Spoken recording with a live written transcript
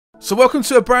So welcome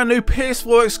to a brand new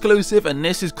PS4 exclusive, and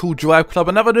this is called DriveClub,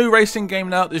 another new racing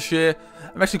game out this year.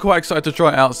 I'm actually quite excited to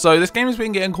try it out. So this game has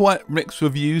been getting quite mixed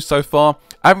reviews so far.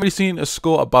 I haven't really seen a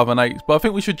score above an 8, but I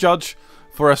think we should judge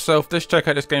for ourselves. Let's check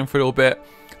out this game for a little bit.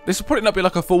 This will probably not be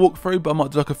like a full walkthrough, but I might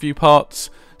do like a few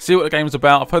parts, see what the game's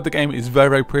about. I've heard the game is very,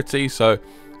 very pretty, so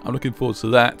I'm looking forward to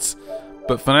that.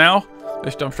 But for now,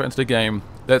 let's jump straight into the game.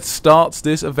 Let's start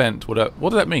this event. What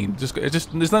does that mean?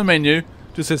 There's no menu.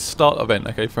 Just says start event.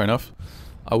 Okay, fair enough.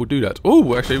 I will do that.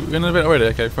 Oh, actually, we're in an event already.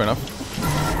 Okay, fair enough.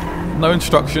 No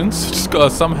instructions. Just gotta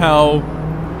somehow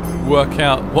work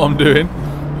out what I'm doing.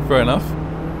 Fair enough.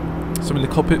 So I'm in the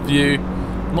cockpit view.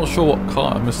 I'm not sure what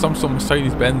car. I'm some sort of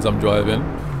Mercedes-Benz I'm driving.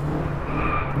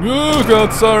 Oh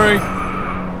god, sorry.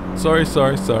 Sorry.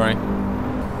 So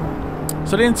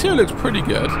the interior looks pretty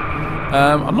good.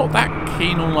 I'm not that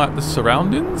keen on like the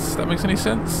surroundings. If that makes any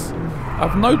sense. I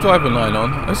have no driving line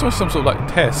on. This was some sort of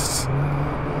like tests.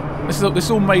 This is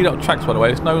all made up tracks, by the way.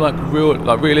 There's no like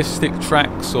realistic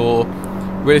tracks or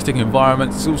realistic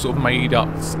environments. It's all sort of made up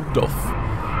stuff.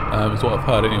 Is what I've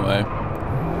heard anyway.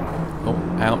 Oh,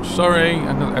 ouch! Sorry.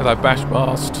 As I bash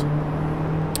past,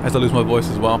 as I lose my voice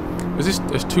as well.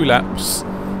 There's 2 laps.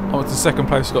 I went to second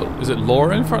place. Is it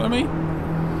Laura in front of me?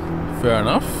 Fair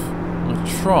enough. I'm gonna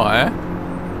try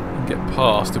and get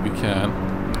past if we can.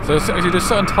 So actually there's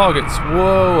certain targets.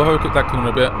 Whoa, I hope I cut that corner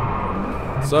a bit.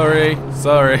 Sorry.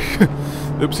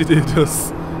 Oopsie did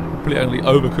just completely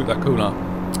overcooked that corner.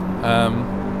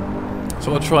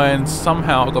 So I'll try and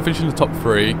somehow, I've got to finish in the top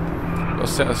 3. Got to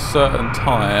set a certain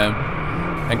time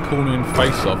and cornering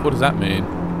face off. What does that mean?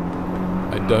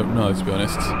 I don't know, to be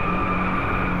honest.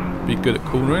 Be good at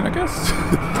cornering, I guess,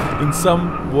 in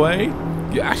some way.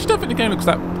 Yeah, I actually don't think the game looks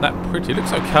that pretty. It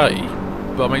looks okay,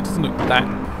 but I mean, it doesn't look that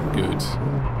good.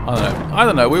 I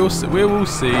don't know. We will see.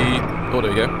 Oh,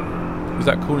 there we go. Is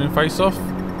that calling face off?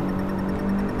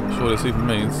 Not sure what this even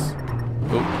means.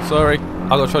 Oh, sorry. I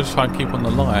got to try and keep on the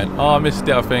line. Oh, I missed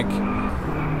it. I think.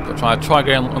 Got to try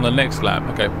again on the next lap.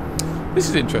 Okay. This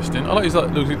is interesting. I like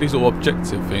these all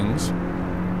objective things.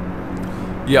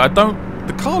 Yeah, I don't.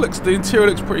 The interior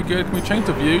looks pretty good. Can we change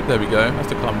the view? There we go. That's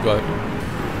the car I'm driving.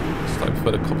 Just like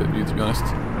prefer the cockpit view, to be honest.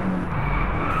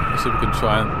 Let's see if we can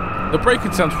try and. The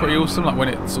braking sounds pretty awesome, like when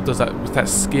it sort of does that with that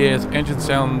skiers. Engine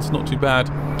sounds not too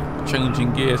bad.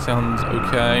 Changing gear sounds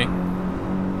okay.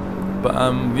 But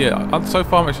yeah, so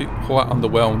far I'm actually quite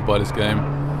underwhelmed by this game,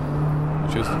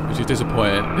 which is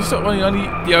disappointing. This is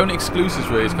the only exclusives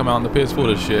really to come out on the PS4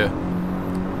 this year.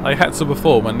 I had some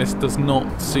before, and this does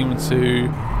not seem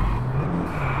to.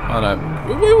 I don't know.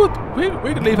 We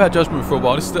could leave our judgment for a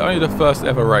while. This is only the first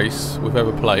ever race we've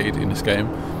ever played in this game.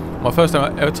 My first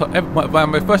ever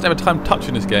time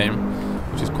touching this game,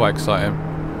 which is quite exciting.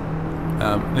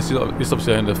 This is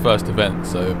obviously only the first event,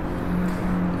 so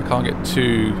I can't get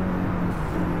too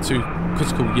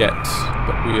critical yet.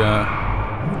 But we'll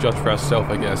judge for ourselves,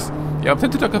 I guess. Yeah, I'm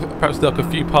tempted to perhaps do like a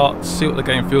few parts, see what the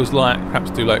game feels like. Perhaps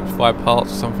do like 5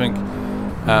 parts or something,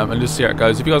 and just see how it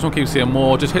goes. If you guys want to keep seeing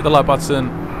more, just hit the like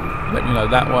button. Let me know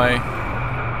that way.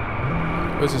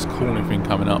 Where's this corner thing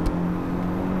coming up?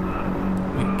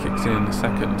 It kicks in a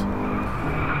second.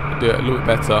 I'll do it a little bit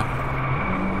better.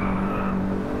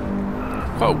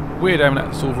 Quite weird having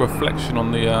that sort of reflection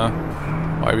on the. Oh,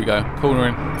 here we go,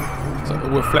 cornering. It's like a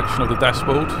reflection of the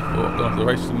dashboard. Oh, I've gone off the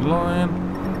racing line.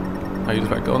 How you just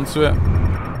back onto it?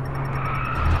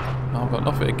 Oh, I've got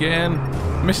off it again.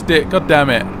 Missed it. God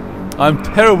damn it! I'm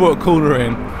terrible at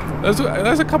cornering.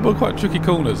 There's a couple of quite tricky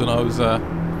corners, and I was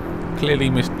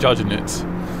clearly misjudging it.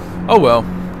 Oh well.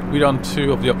 We've done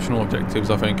 2 of the optional objectives,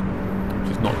 I think,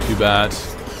 which is not too bad.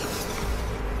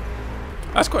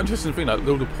 That's quite interesting thing, like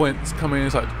all the points come in.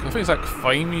 It's like, I think it's like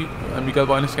fame, and we go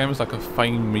by in this game. It's like a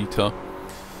fame meter.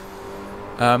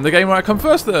 The game where I come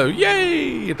first, though.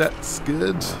 Yay! That's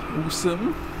good.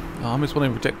 Awesome. Oh, I missed one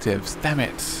of the objectives. Damn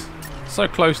it! So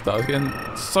close though. I was getting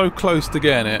so close to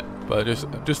getting it, but just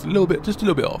a little bit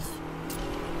off.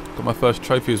 Got my first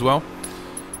trophy as well.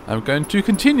 I'm going to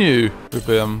continue with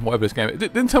whatever this game is.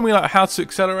 It didn't tell me like how to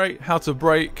accelerate, how to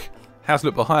brake, how to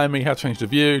look behind me, how to change the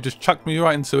view. Just chucked me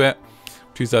right into it,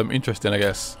 which is interesting, I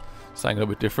guess. Something a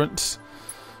little bit different.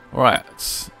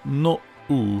 Alright, not.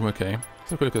 Ooh, okay.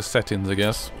 Let's have a look at settings, I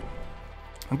guess.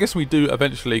 I guess we do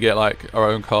eventually get like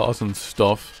our own cars and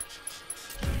stuff.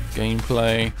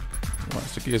 Gameplay. Right,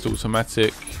 so gears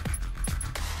automatic.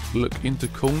 Look into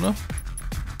corner.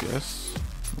 I guess.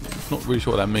 Not really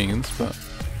sure what that means, but.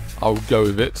 I'll go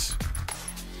with it.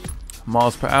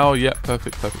 Miles per hour, yep,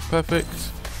 perfect.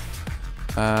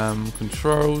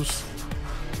 Controls.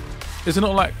 Is it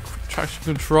not like traction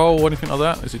control or anything like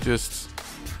that? Is it just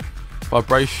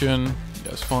vibration?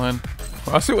 That's fine.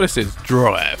 Right, I see what this is.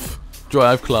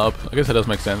 DriveClub. I guess that does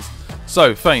make sense.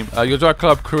 So, fame. Your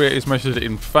DriveClub career is measured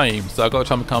in fame. So I've got to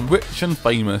try and become rich and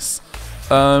famous.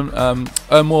 Earn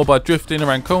more by drifting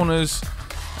around corners,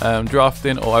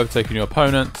 drafting or overtaking your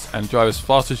opponents, and drive as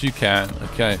fast as you can.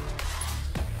 Okay.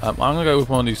 I'm going to go with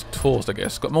one of these tours, I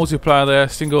guess. Got multiplayer there,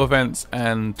 single events,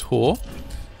 and tour.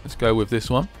 Let's go with this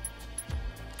one.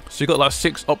 So you've got like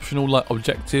 6 optional like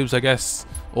objectives, I guess,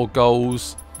 or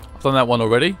goals. I've done that one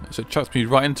already, so it chucks me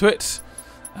right into it.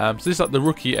 So this is like the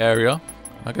rookie area.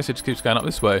 I guess it just keeps going up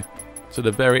this way to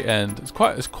the very end. It's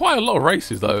quite a lot of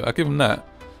races though. I'll give them that.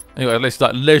 Anyway, let's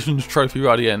like Legends Trophy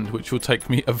right at the end, which will take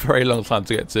me a very long time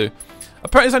to get to.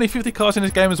 Apparently, there's only 50 cars in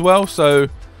this game as well, so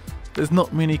there's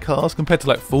not many cars compared to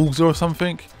like Forza or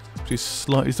something, which is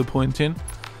slightly disappointing.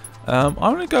 I'm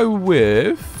gonna go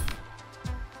with.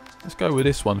 Let's go with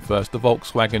this one first, the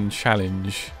Volkswagen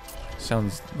Challenge.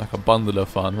 Sounds like a bundle of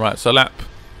fun. Right, so lap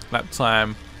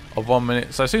time of 1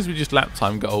 minute. So it seems to be just lap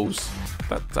time goals.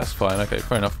 That's fine. Okay,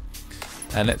 fair enough.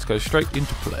 And let's go straight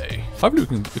into play. Hopefully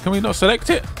can we not select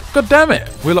it? God damn it!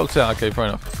 We're locked out. Okay, fair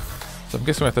enough. So I'm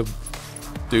guessing we have to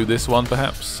do this one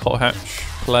perhaps. Hot hatch,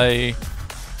 play.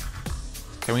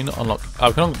 Can we not unlock? Oh,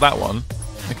 we can unlock that one.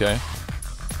 Okay.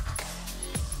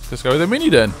 Let's go with the mini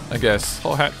then, I guess.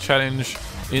 Hot hat challenge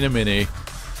in a mini.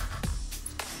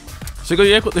 So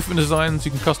you've got different designs,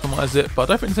 you can customize it, but I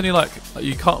don't think there's any like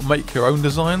you can't make your own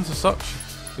designs as such.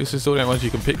 This is all the ones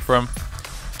you can pick from.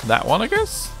 That one, I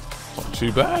guess. Not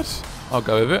too bad. I'll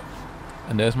go with it.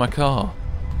 And there's my car.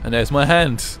 And there's my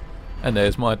hand. And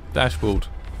there's my dashboard.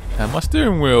 And my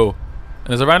steering wheel. And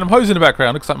there's a random hose in the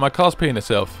background. Looks like my car's peeing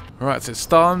itself. Right, so it's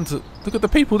starting to look at the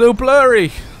people. They're all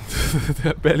blurry.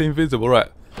 They're barely invisible. Right.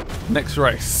 Next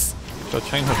race. Should I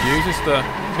change my views? Let's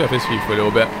go with this view for a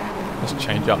little bit. Let's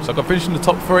change up. So I've got to finish in the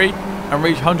top 3 and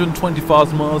reach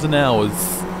 125 miles an hour.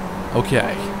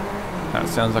 Okay. That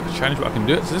sounds like a challenge, but I can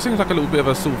do it. So this seems like a little bit of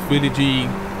a sort of villagey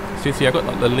city. I've got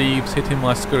like the leaves hitting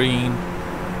my screen.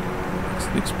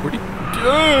 Looks pretty good.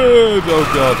 Oh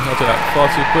god, I'll do that far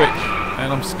too quick.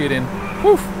 And I'm skidding.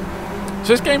 Woof.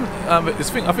 So this game, I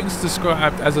think it's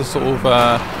described as a sort of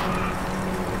I'll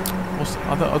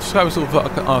describe it sort of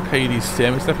like an arcadey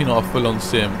sim. It's definitely not a full-on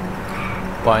sim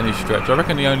by any stretch. I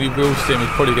reckon the only real sim is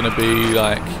probably going to be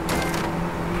like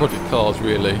Project Cars,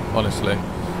 really, honestly,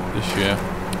 this year.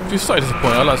 Which is so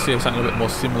disappointing. I'd like to see something a bit more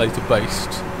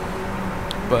simulator-based.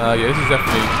 But yeah, this is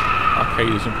definitely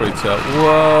arcadey, as you can probably tell.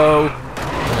 Whoa!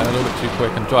 Yeah, a little bit too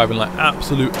quick and driving like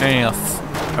absolute ass.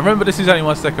 And remember, this is only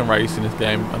my 2nd race in this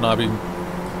game, and I've been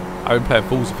playing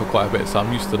Forza for quite a bit, so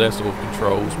I'm used to their sort of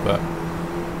controls. But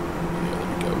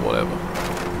whatever.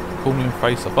 Call me and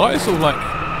face up. I like this sort of like,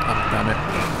 oh damn it,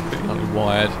 pretty lightly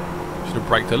wired. Should have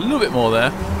braked a little bit more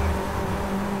there.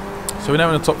 So we're now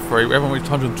in the top 3. We haven't reached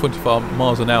 125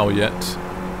 miles an hour yet,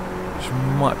 which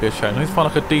might be a shame. I need to find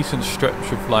like a decent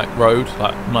stretch of like road,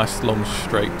 like nice long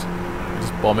straight, and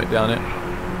just bomb it down it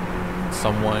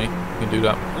some way. You can do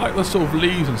that. I like the sort of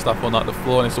leaves and stuff on like the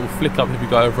floor, and they sort of flick up if you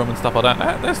go over them and stuff like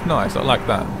that. That's nice. I like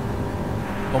that.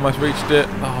 Almost reached it.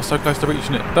 Oh, so close to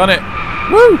reaching it. Done it.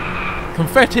 Woo!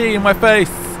 Confetti in my face.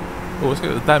 Oh, let's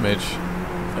get the damage.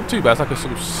 Not too bad. It's like a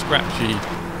sort of scratchy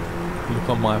look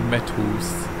on my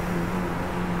metals.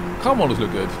 Car models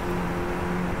look good.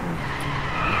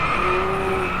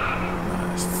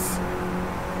 Nice.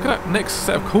 Look at that next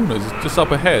set of corners just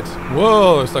up ahead.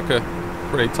 Whoa! It's like a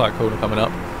pretty tight corner coming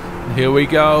up. And here we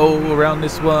go around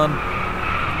this one.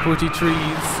 Pretty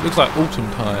trees. Looks like autumn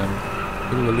time.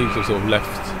 All the leaves have sort of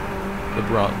left the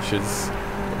branches.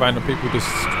 Random people just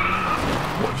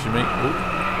watching me.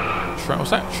 Oh, what's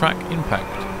that? Track impact.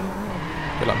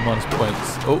 Get like minus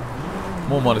points. Oh,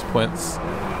 more minus points.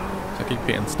 So I keep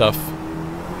hitting stuff.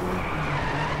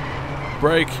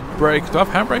 Brake, brake. Do I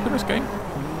have handbrake in this game?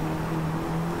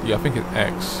 Yeah, I think it's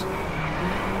X.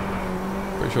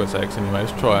 Pretty sure it's X anyway.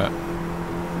 Let's try it.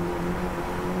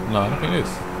 No, I don't think it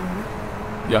is.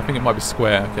 Yeah, I think it might be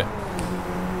square. Okay.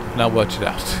 Now worked it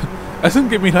out. It doesn't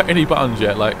give me like any buttons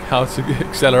yet, like how to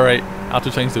accelerate, how to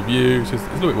change the view. It's a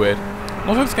little bit weird. I'm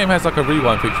not sure if this game has like a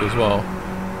rewind feature as well.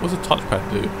 What does a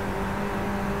touchpad do?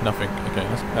 Nothing. Okay,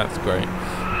 that's great.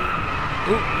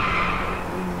 Ooh.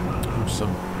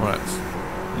 Awesome. Right.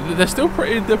 They're still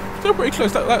pretty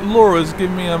close. That Laura's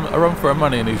giving me a run for her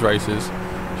money in these races.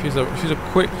 She's a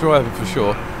quick driver for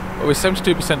sure. But we're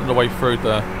 72% of the way through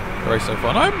the race so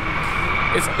far. And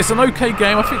it's an okay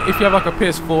game. I think if you have like a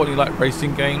PS4 and you like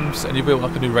racing games and you build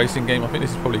like a new racing game, I think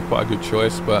this is probably quite a good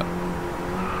choice. But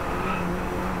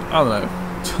I don't know.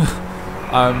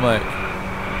 I'm like,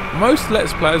 most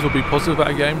Let's Players will be positive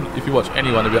about a game. If you watch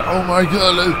anyone, they'll be like, "Oh my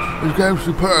god, this game's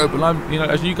superb." And I'm, you know,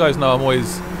 as you guys know, I'm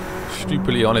always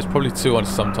stupidly honest, probably too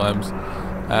honest sometimes.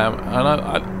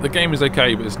 And the game is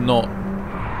okay, but it's not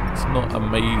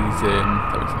amazing. If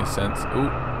that makes any sense. Ooh,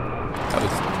 that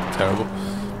was terrible.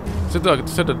 Said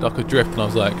that I could drift, and I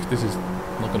was like, "This is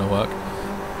not going to work."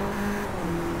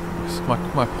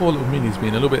 My poor little mini's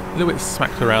been a little bit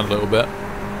smacked around a little bit.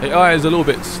 The AI is a little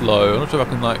bit slow. I'm not sure if I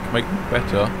can like make it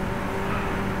better.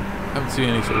 I haven't seen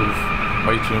any sort of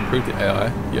way to improve the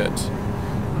AI yet.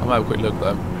 I might have a quick look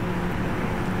though.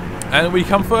 And we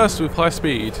come first with high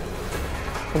speed.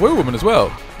 A wheel woman as well,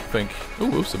 I think.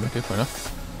 Oh, awesome. Okay, fair enough.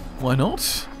 Why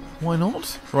not? Why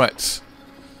not? Right.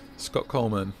 Scott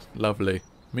Coleman. Lovely.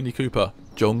 Mini Cooper.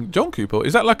 John Cooper.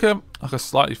 Is that like a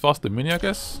slightly faster Mini, I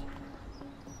guess?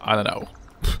 I don't know.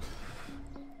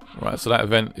 Right, so that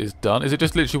event is done. Is it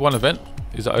just literally one event?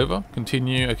 Is it over?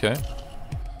 Continue. Okay.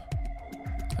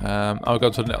 I'll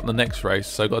go to the next race.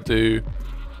 So I've got to do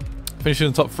finish in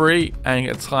the top 3 and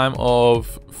get a time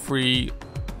of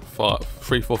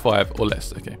 3:45 or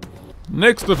less. Okay.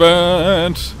 Next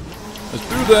event. Let's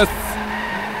do this.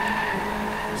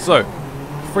 So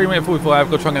 3:45. Got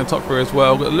to try and get the top 3 as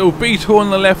well. Got a little beetle on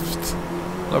the left.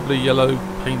 Lovely yellow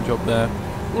paint job there.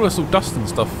 All this little dust and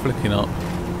stuff flicking up.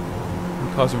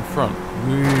 And cars in front.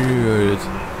 Weird.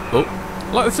 Oh,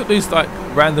 I like these like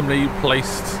randomly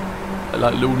placed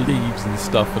like little leaves and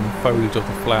stuff and foliage of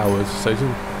the flowers. So it's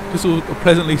just all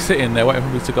pleasantly sitting there waiting for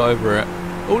me to go over it.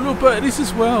 Oh, little birdies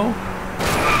as well.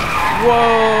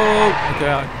 Whoa.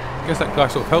 Okay, I guess that guy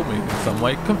sort of helped me in some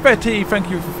way. Confetti, thank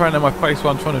you for throwing in my face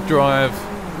while I'm trying to drive.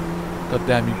 God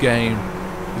damn you game.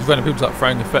 These random people start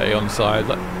throwing confetti on the side.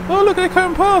 Like, oh look, they're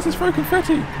coming past, it's throwing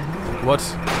confetti. What?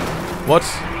 What?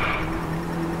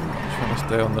 I'm trying to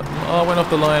stay on the... Oh, I went off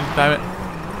the line, damn it.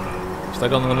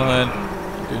 Stayed on the line.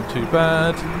 Not doing too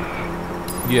bad.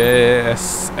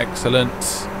 Yes, excellent.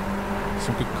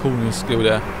 Some good cornering skill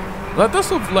there. That does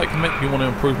sort of like make me want to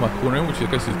improve my cornering, which I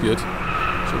guess is good. So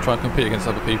we'll try and compete against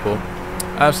other people.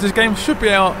 So this game should be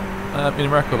out in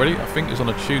America already. I think it was on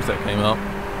a Tuesday it came out.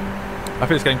 I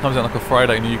think this game comes out like a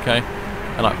Friday in the UK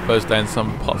and like Thursday in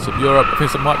some parts of Europe. I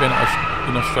think it might be in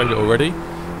Australia already.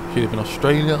 If you live in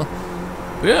Australia.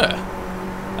 But yeah.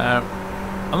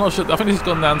 I'm not sure. I think this has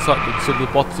gone down to like the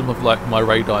bottom of like my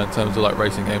radar in terms of like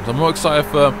racing games. I'm more excited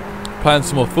for playing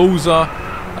some more Forza,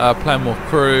 playing more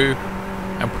Crew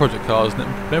and Project Cars than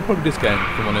probably this game,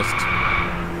 if I'm honest.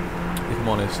 If I'm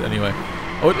honest, anyway.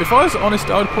 If I was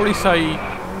honest, I would probably say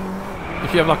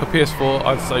if you have like a PS4,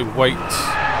 I'd say wait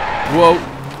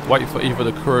for either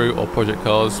the Crew or Project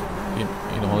Cars, in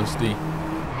honesty. I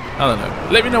don't know.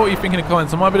 Let me know what you think in the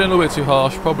comments. I might be a little bit too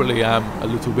harsh, probably am a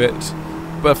little bit.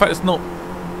 But in fact, there's not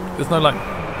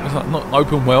an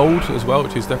open world as well,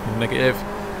 which is definitely negative.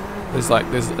 There's a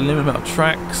limited amount of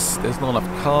tracks, there's not enough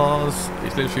cars,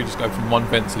 it's literally just go from one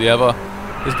vent to the other.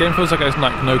 This game feels like there's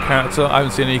like no character. I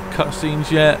haven't seen any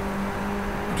cutscenes yet.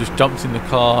 Just jumped in the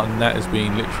car and that has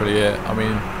been literally it. I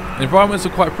mean, the environments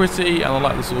are quite pretty and I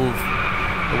like the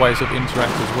way it sort of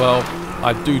interacts as well.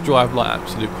 I do drive like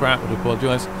absolute crap, I do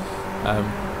apologise.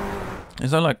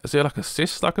 Is there like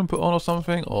assist I can put on or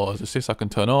something? Or is assist I can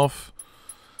turn off?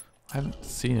 I haven't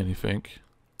seen anything.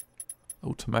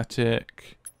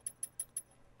 Automatic.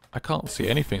 I can't see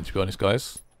anything to be honest,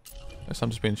 guys. Unless I'm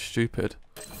just being stupid.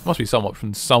 There must be some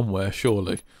option somewhere,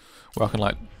 surely, where I can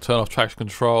like turn off traction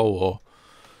control or...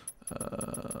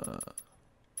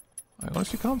 I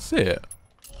honestly can't see it.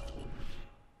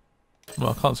 No,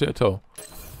 I can't see it at all.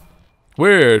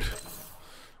 Weird.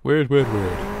 Weird. Well,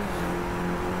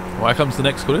 here comes the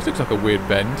next corner. This looks like a weird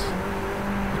bend.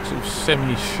 Looks sort of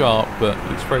semi-sharp, but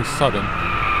looks very sudden.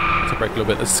 To break a little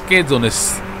bit. The skids on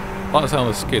this... I like the sound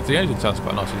of the skids. The engine sounds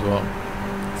quite nice as well.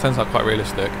 It sounds like quite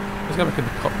realistic. Let's go back in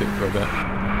the cockpit for a bit.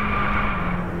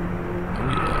 Oh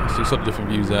yeah, I see sort of different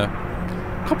views there.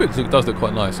 Cockpit does look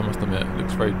quite nice, I must admit. It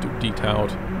looks very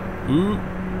detailed. Ooh.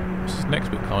 What's this next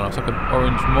bit coming up? It's like an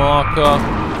orange marker.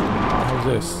 What is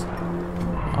this?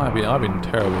 I've been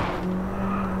terrible.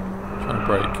 Trying to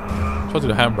brake. Tried to do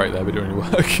the handbrake there, but it didn't really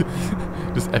work.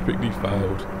 Just epically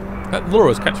failed. That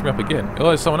Laura's catching me up again.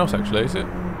 Oh, it's someone else actually, is it?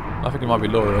 I think it might be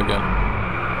Laura again.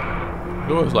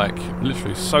 Laura's like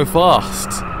literally so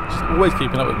fast. She's always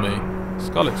keeping up with me.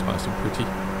 Scarlett's nice and pretty.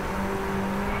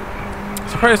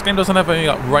 So this game doesn't have any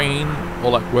like rain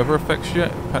or like weather effects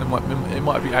yet. It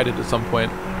might be added at some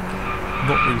point.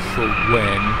 Not really sure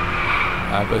when.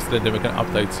 But then we're going to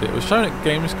update it. It was shown at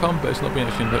Gamescom, but it's not been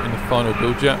actually in the final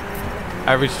build yet.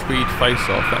 Average speed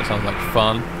face-off. That sounds like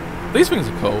fun. These things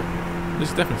are cool. This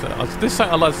is definitely something. This is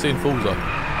something I like to see in Forza.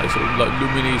 Like sort of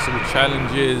like mini sort of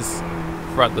challenges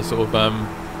throughout the sort of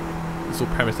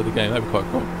premise of the game. That'd be quite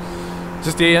cool. Is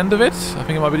this the end of it? I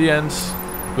think it might be the end.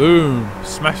 Boom!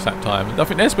 Smash that time. I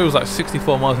think their speed was like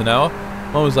 64 miles an hour.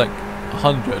 Mine was like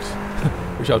 100,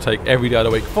 which I'll take every day of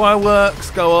the week.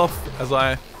 Fireworks go off as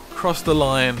I cross the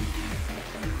line.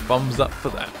 Thumbs up for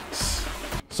that.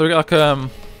 So we got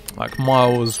like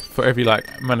miles for every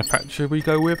like manufacturer we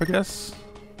go with, I guess.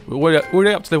 We're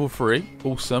already up to level 3.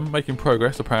 Awesome. Making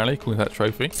progress apparently, according to that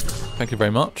trophy. Thank you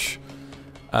very much.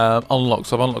 Unlocked.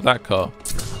 So I've unlocked that car.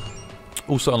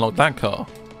 Also unlocked that car.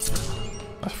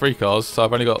 That's 3 cars, so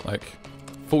I've only got like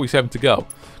 47 to go.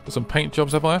 Got some paint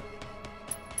jobs, have I?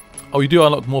 Oh, you do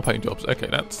unlock more paint jobs. Okay,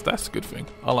 that's a good thing.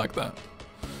 I like that.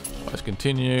 Right, let's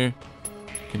continue.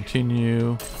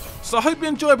 Continue. So I hope you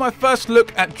enjoyed my first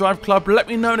look at DriveClub. Let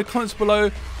me know in the comments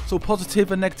below sort of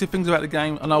positive and negative things about the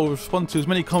game, and I will respond to as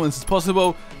many comments as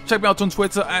possible. Check me out on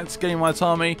Twitter at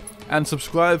GameWhiteArmy, and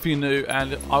subscribe if you're new,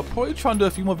 and I'll probably try and do a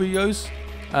few more videos.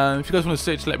 If you guys want to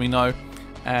see it, just let me know,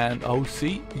 and I'll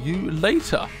see you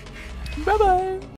later. Bye bye.